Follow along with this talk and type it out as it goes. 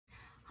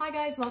Hi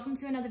guys, welcome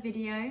to another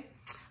video.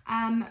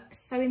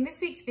 So in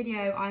this week's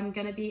video, I'm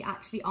going to be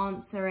actually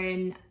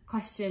answering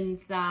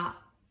questions that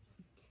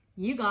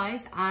you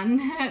guys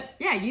and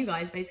you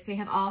guys basically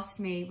have asked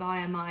me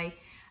via my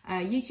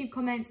YouTube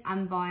comments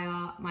and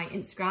via my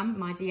Instagram,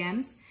 my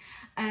DMs.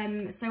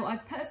 So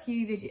I've put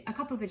a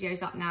couple of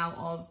videos up now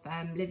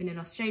of living in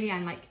Australia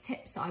and like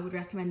tips that I would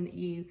recommend that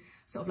you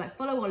sort of like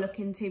follow or look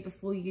into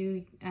before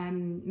you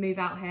move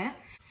out here.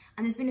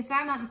 And there's been a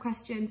fair amount of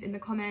questions in the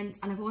comments,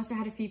 and I've also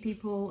had a few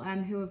people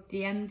who have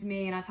DM'd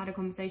me, and I've had a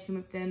conversation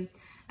with them,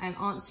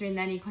 answering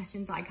any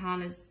questions that I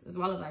can as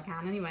well as I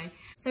can anyway.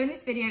 So in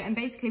this video, I'm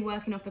basically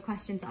working off the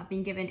questions that I've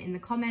been given in the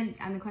comments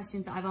and the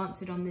questions that I've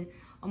answered on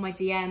my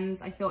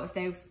DMs. I thought if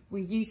they were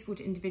useful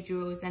to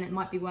individuals, then it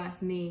might be worth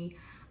me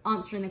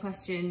answering the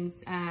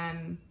questions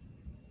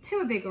to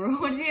a bigger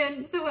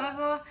audience or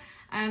whatever.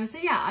 So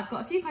yeah, I've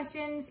got a few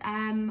questions.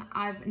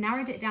 I've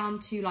narrowed it down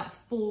to like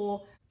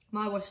 4.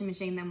 My washing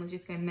machine then was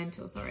just going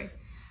mental, sorry.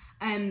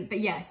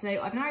 But yeah, so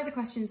I've narrowed the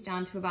questions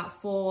down to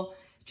about 4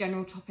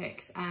 general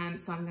topics.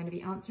 So I'm going to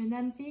be answering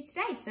them for you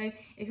today. So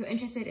if you're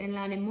interested in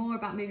learning more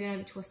about moving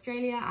over to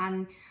Australia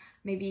and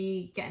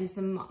maybe getting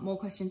some more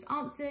questions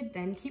answered,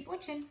 then keep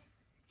watching.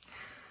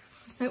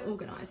 So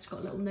organised, got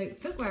a little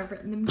notebook where I've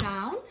written them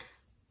down.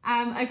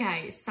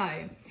 Okay,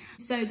 so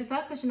the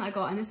first question that I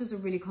got, and this was a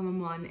really common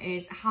one,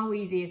 is how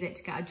easy is it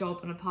to get a job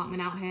or an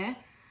apartment out here?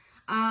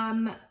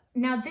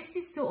 Now this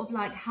is sort of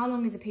like how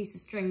long is a piece of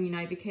string, you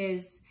know,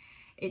 because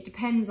it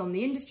depends on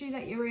the industry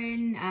that you're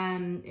in,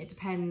 it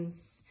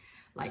depends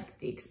like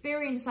the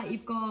experience that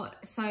you've got.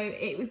 So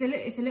it's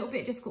a little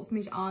bit difficult for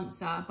me to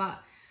answer,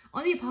 but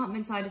on the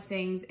apartment side of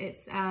things,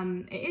 it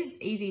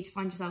is easy to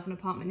find yourself an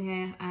apartment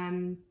here.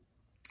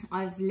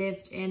 I've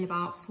lived in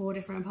about 4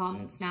 different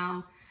apartments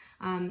now.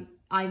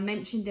 I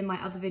mentioned in my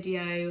other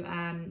video,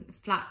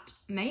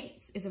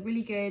 Flatmates is a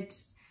really good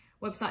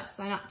website to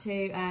sign up to.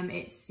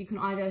 You can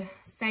either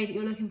say that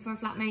you're looking for a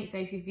flatmate, so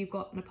if you've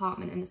got an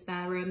apartment and a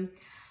spare room,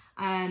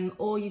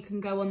 or you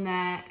can go on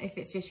there if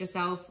it's just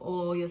yourself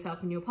or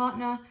yourself and your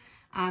partner,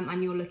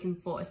 and you're looking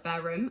for a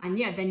spare room, and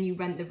yeah, then you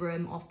rent the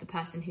room off the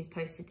person who's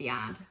posted the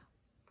ad.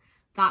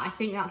 I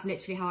think that's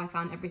literally how I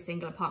found every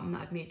single apartment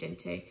that I've moved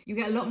into. You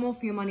get a lot more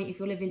for your money if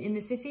you're living in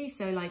the city,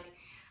 so like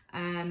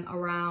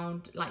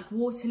around like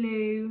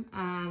Waterloo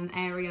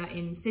area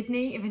in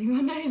Sydney, if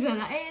anyone knows where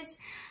that is.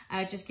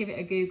 Just give it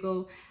a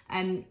Google,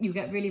 and you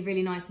get really,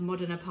 really nice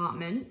modern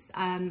apartments.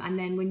 And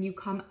then when you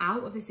come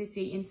out of the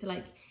city into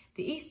like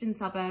the eastern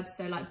suburbs,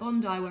 so like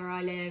Bondi where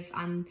I live,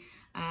 and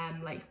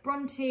like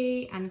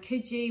Bronte and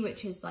Coogee,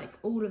 which is like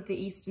all of the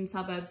eastern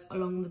suburbs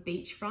along the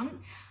beachfront,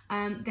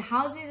 the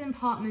houses and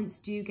apartments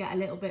do get a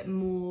little bit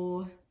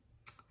more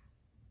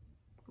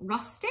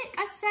rustic,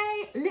 I'd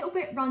say, a little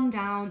bit run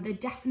down. They're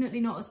definitely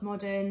not as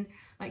modern,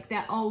 like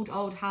they're old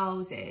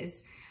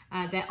houses.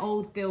 They're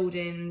old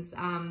buildings,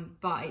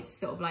 but it's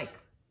sort of like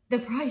the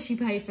price you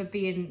pay for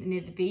being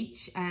near the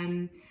beach.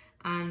 And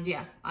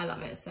yeah, I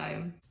love it.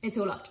 So it's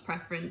all up to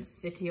preference,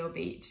 city or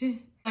beach.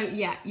 So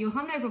yeah, you'll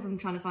have no problem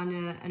trying to find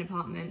an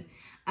apartment.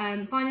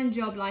 Finding a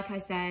job, like I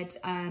said,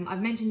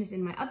 I've mentioned this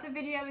in my other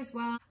video as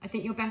well. I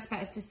think your best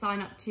bet is to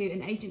sign up to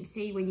an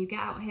agency when you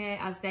get out here,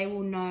 as they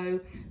will know,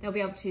 they'll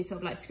be able to sort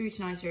of like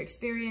scrutinise your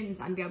experience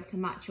and be able to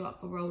match you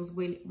up for roles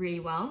really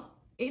well.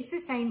 It's the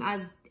same as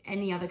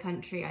any other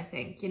country, I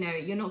think. You know,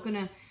 you're not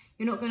gonna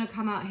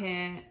come out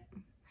here,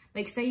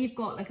 like say you've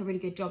got like a really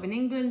good job in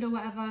England or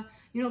whatever,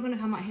 you're not gonna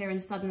come out here and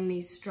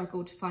suddenly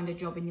struggle to find a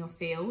job in your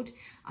field.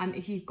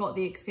 If you've got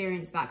the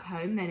experience back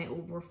home, then it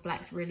will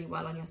reflect really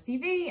well on your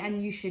CV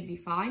and you should be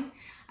fine.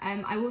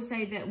 I will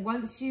say that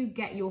once you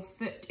get your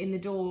foot in the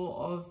door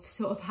of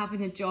sort of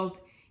having a job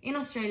in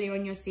Australia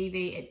on your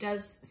CV, it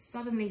does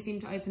suddenly seem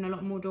to open a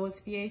lot more doors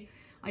for you.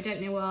 I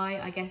don't know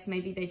why. I guess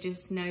maybe they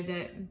just know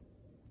that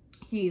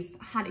you've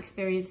had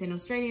experience in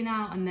Australia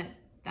now and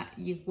that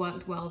you've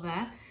worked well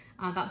there.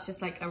 That's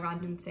just like a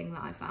random thing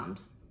that I found.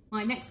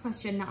 My next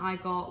question that I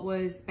got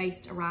was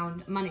based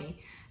around money.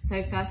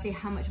 So firstly,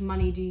 how much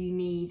money do you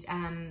need?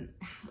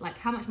 Like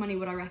how much money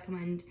would I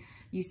recommend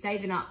you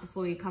saving up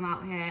before you come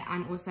out here?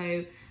 And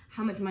also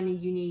how much money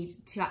you need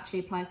to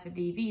actually apply for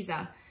the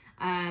visa.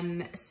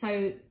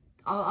 So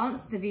I'll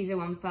answer the visa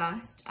one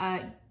first.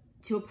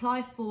 To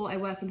apply for a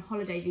working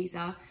holiday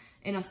visa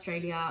in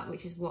Australia,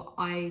 which is what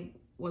I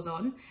was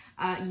on,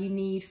 you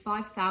need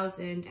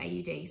 5,000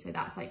 AUD, so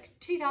that's like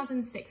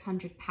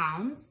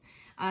 £2,600.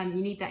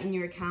 You need that in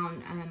your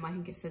account. I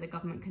think it's so the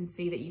government can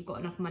see that you've got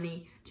enough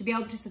money to be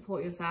able to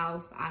support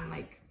yourself, and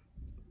like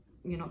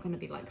you're not going to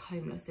be like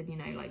homeless and, you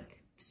know, like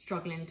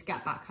struggling to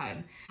get back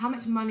home. How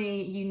much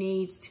money you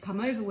need to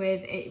come over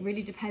with, it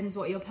really depends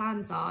what your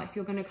plans are. If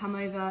you're going to come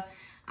over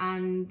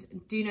and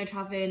do no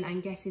travelling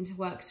and get into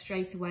work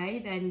straight away,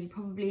 then you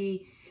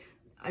probably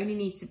only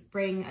need to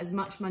bring as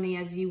much money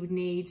as you would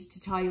need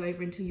to tie you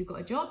over until you got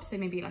a job, so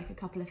maybe like a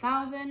couple of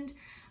thousand.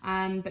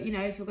 But you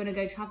know, if you're going to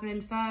go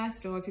traveling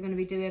first, or if you're going to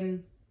be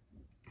doing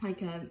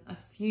like a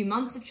few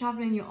months of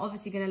traveling, you're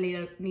obviously going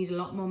to need a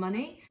lot more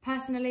money.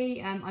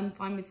 Personally, I'm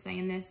fine with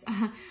saying this.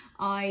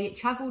 I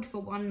traveled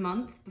for 1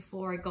 month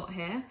before I got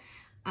here,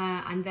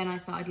 and then I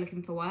started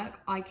looking for work.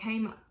 I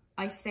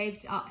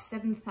saved up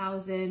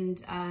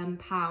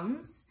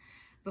 £7,000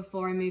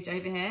 before I moved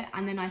over here,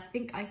 and then I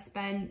think I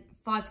spent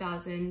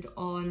 5,000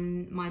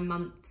 on my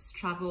month's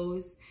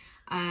travels.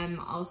 I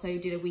also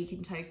did a week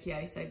in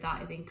Tokyo, so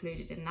that is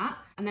included in that.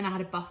 And then I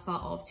had a buffer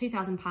of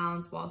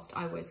 £2,000 whilst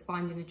I was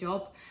finding a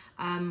job,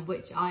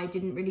 which I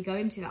didn't really go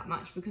into that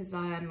much because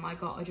I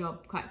got a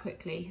job quite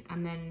quickly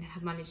and then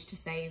have managed to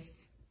save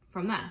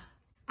from there.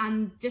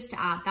 And just to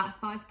add,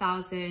 that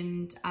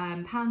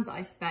 £5,000 that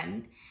I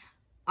spent,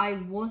 I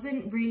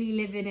wasn't really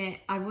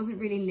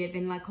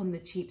living like on the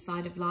cheap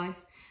side of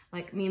life.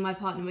 Like, me and my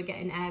partner were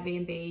getting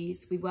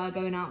Airbnbs, we were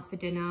going out for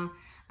dinner,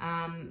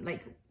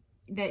 like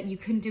that you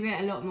can do it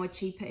a lot more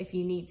cheaper if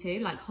you need to.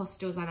 Like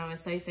hostels I know are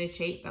so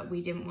cheap, but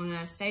we didn't want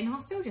to stay in a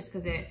hostel just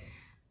because it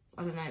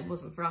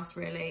wasn't for us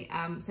really.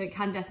 So it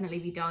can definitely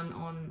be done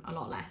on a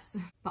lot less.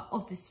 But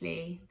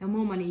obviously the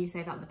more money you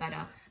save up the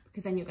better,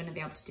 because then you're going to be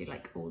able to do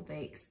like all the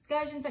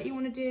excursions that you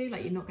want to do.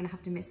 Like, you're not going to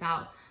have to miss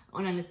out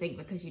on anything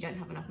because you don't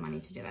have enough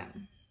money to do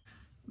it.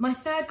 My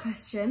third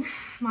question,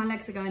 my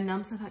legs are going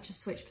numb, so I've had to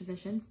switch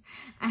positions.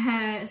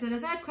 So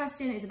the third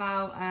question is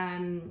about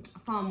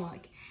farm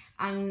work.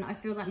 And I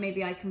feel that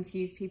maybe I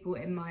confused people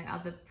in my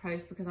other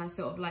post because I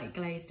sort of like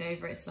glazed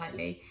over it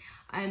slightly.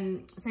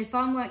 So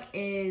farm work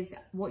is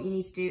what you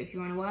need to do if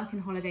you're on a working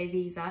holiday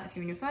visa, if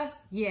you're in your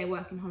first year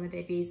working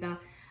holiday visa,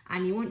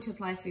 and you want to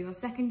apply for your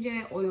second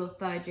year or your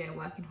third year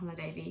working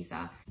holiday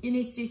visa. You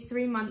need to do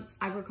 3 months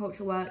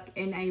agricultural work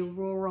in a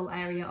rural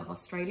area of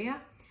Australia.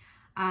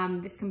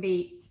 This can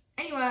be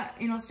anywhere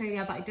in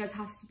Australia, but it does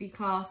have to be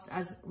classed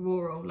as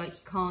rural. Like,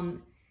 you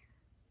can't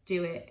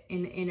do it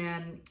in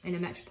a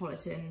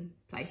metropolitan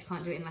place. You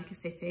can't do it in like a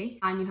city,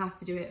 and you have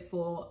to do it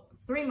for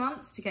 3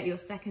 months to get your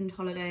second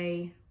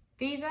holiday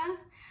visa,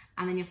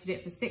 and then you have to do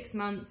it for 6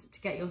 months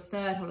to get your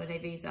third holiday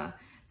visa.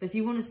 So if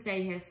you want to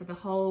stay here for the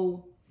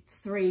whole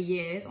 3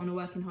 years on a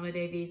working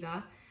holiday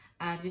visa,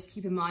 just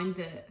keep in mind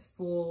that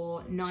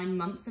for 9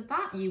 months of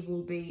that you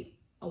will be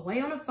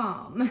away on a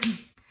farm.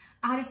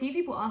 I had a few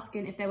people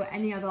asking if there were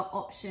any other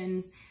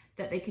options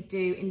that they could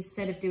do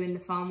instead of doing the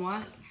farm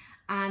work,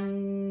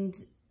 and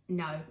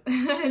no,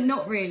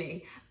 not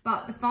really.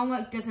 But the farm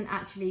work doesn't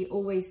actually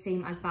always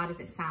seem as bad as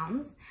it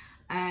sounds.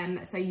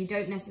 So you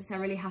don't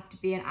necessarily have to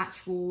be an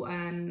actual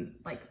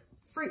like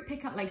fruit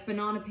picker, like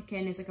banana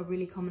picking is like a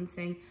really common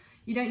thing.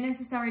 You don't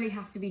necessarily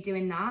have to be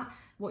doing that.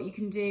 What you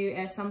can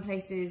do, some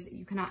places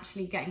you can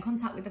actually get in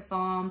contact with the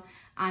farm,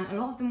 and a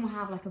lot of them will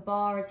have like a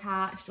bar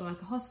attached, or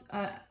like a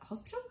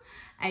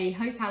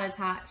hotel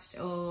attached,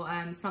 or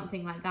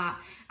something like that.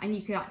 And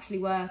you could actually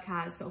work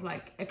as sort of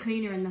like a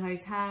cleaner in the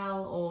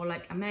hotel, or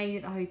like a maid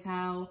at the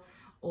hotel,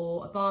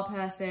 or a bar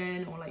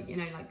person, or like, you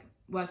know, like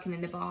working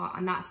in the bar,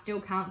 and that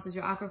still counts as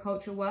your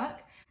agricultural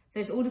work.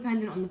 So it's all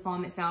dependent on the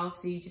farm itself,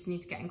 so you just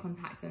need to get in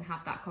contact and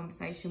have that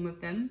conversation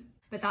with them.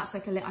 But that's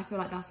like I feel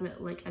like that's a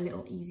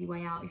little easy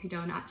way out. If you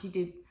don't actually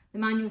do the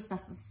manual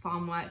stuff of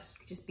farm work, you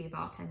could just be a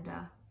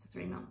bartender for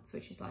 3 months,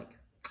 which is like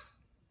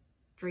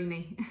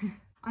dreamy.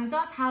 I was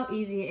asked how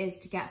easy it is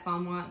to get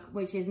farm work,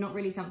 which is not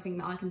really something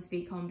that I can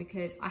speak on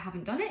because I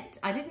haven't done it.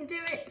 I didn't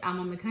do it. I'm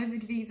on the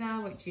COVID visa,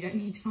 which you don't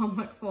need farm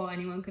work for.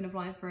 Anyone can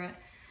apply for it.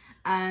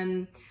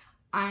 And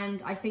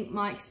I think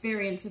my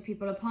experience of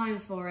people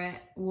applying for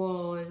it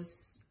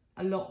was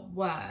a lot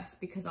worse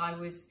because I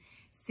was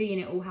seeing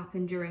it all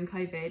happen during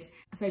COVID.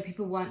 So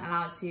people weren't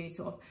allowed to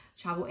sort of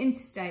travel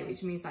interstate,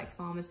 which means like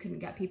farmers couldn't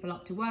get people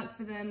up to work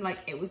for them.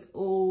 Like, it was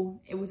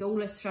all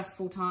a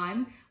stressful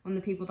time when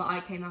the people that I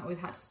came out with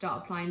had to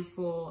start applying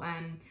for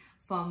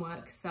farm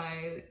work. So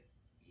I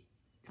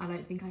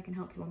don't think I can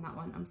help you on that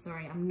one. I'm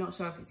sorry. I'm not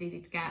sure if it's easy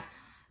to get.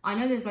 I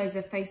know there's loads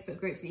of Facebook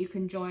groups that you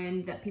can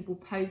join that people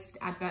post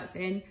adverts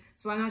in.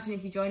 So I imagine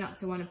if you join up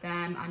to one of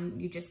them and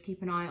you just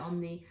keep an eye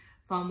on the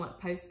farm work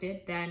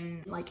posted,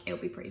 then like it'll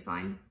be pretty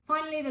fine.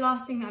 Finally, the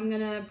last thing that I'm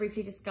gonna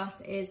briefly discuss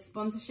is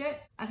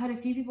sponsorship. I've had a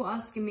few people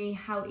asking me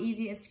how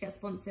easy it is to get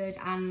sponsored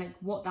and like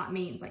what that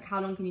means, like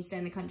how long can you stay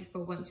in the country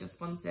for once you're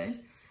sponsored.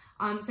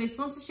 So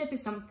sponsorship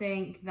is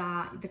something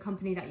that the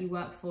company that you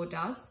work for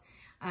does.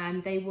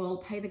 They will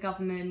pay the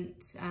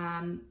government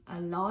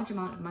a large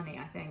amount of money,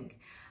 I think.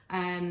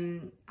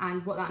 And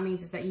what that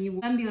means is that you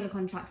will then be on a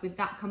contract with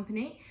that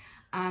company.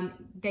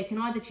 They can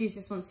either choose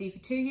to sponsor you for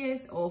 2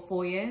 years or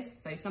 4 years.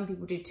 So some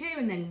people do 2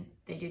 and then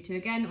they do 2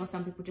 again, or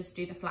some people just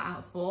do the flat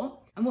out 4.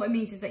 And what it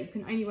means is that you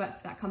can only work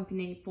for that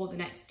company for the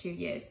next 2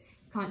 years.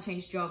 You can't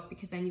change job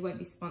because then you won't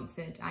be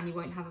sponsored and you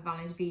won't have a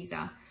valid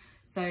visa.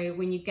 So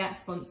when you get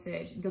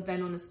sponsored, you're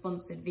then on a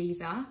sponsored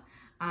visa.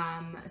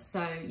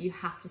 So you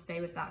have to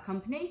stay with that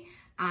company.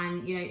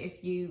 And you know,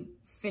 if you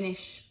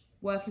finish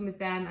working with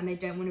them and they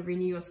don't want to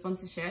renew your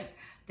sponsorship,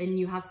 then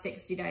you have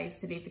 60 days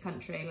to leave the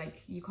country.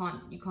 Like you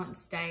can't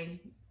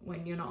stay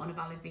when you're not on a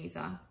valid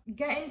visa.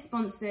 Getting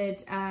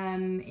sponsored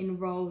in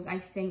roles, I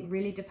think,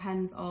 really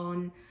depends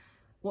on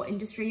what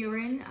industry you're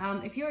in.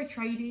 If you're a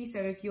tradie, so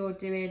if you're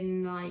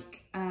doing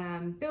like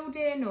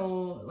building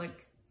or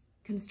like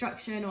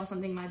construction or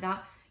something like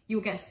that,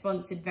 you'll get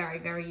sponsored very,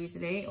 very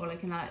easily, or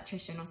like an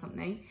electrician or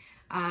something.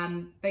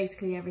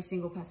 Basically every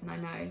single person I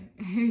know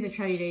who's a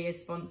tradie is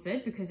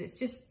sponsored because it's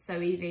just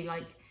so easy.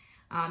 Like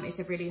it's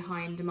a really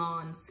high in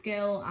demand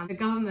skill, and the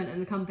government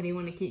and the company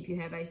want to keep you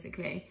here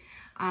basically.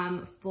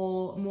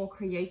 For more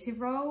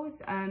creative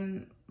roles,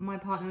 my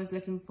partner was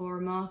looking for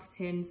a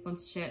marketing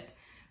sponsorship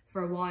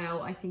for a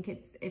while. I think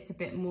it's a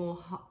bit more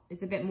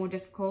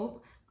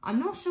difficult. I'm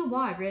not sure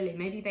why really.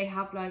 Maybe they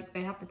have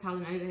the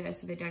talent over here,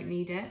 so they don't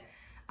need it.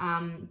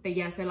 But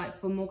yeah, so like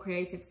for more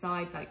creative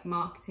sides like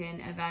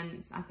marketing,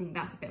 events, I think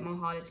that's a bit more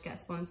harder to get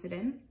sponsored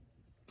in.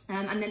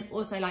 And then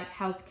also like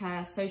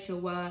healthcare, social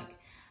work,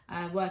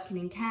 working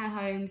in care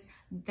homes,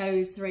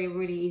 those three are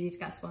really easy to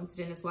get sponsored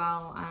in as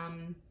well.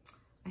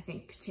 I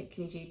think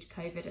particularly due to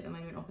COVID at the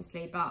moment,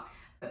 obviously, but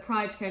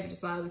prior to COVID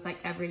as well, it was like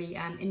a really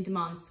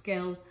in-demand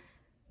skill,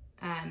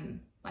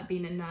 like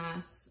being a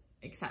nurse,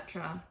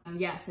 etc.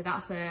 Yeah, so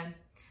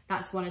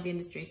that's one of the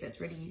industries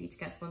that's really easy to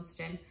get sponsored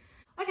in.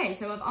 Okay,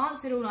 so I've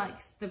answered all like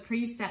the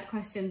preset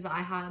questions that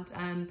I had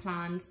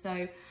planned,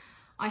 so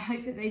I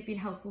hope that they've been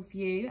helpful for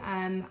you.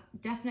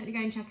 Definitely go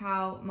and check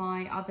out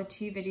my other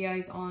 2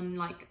 videos on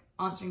like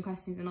answering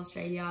questions in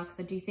Australia,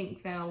 because I do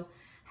think they'll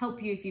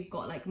help you if you've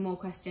got like more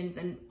questions,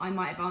 and I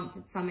might have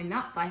answered some in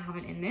that I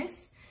haven't in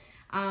this.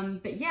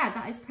 But yeah,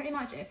 that is pretty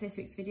much it for this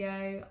week's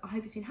video. I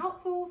hope it's been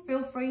helpful.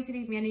 Feel free to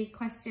leave me any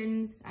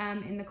questions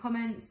in the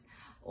comments,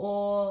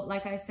 or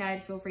like I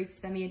said, feel free to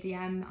send me a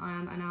DM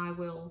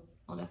and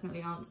I'll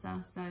definitely answer.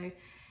 So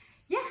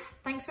yeah,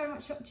 thanks very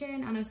much for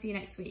watching, and I'll see you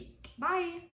next week. Bye.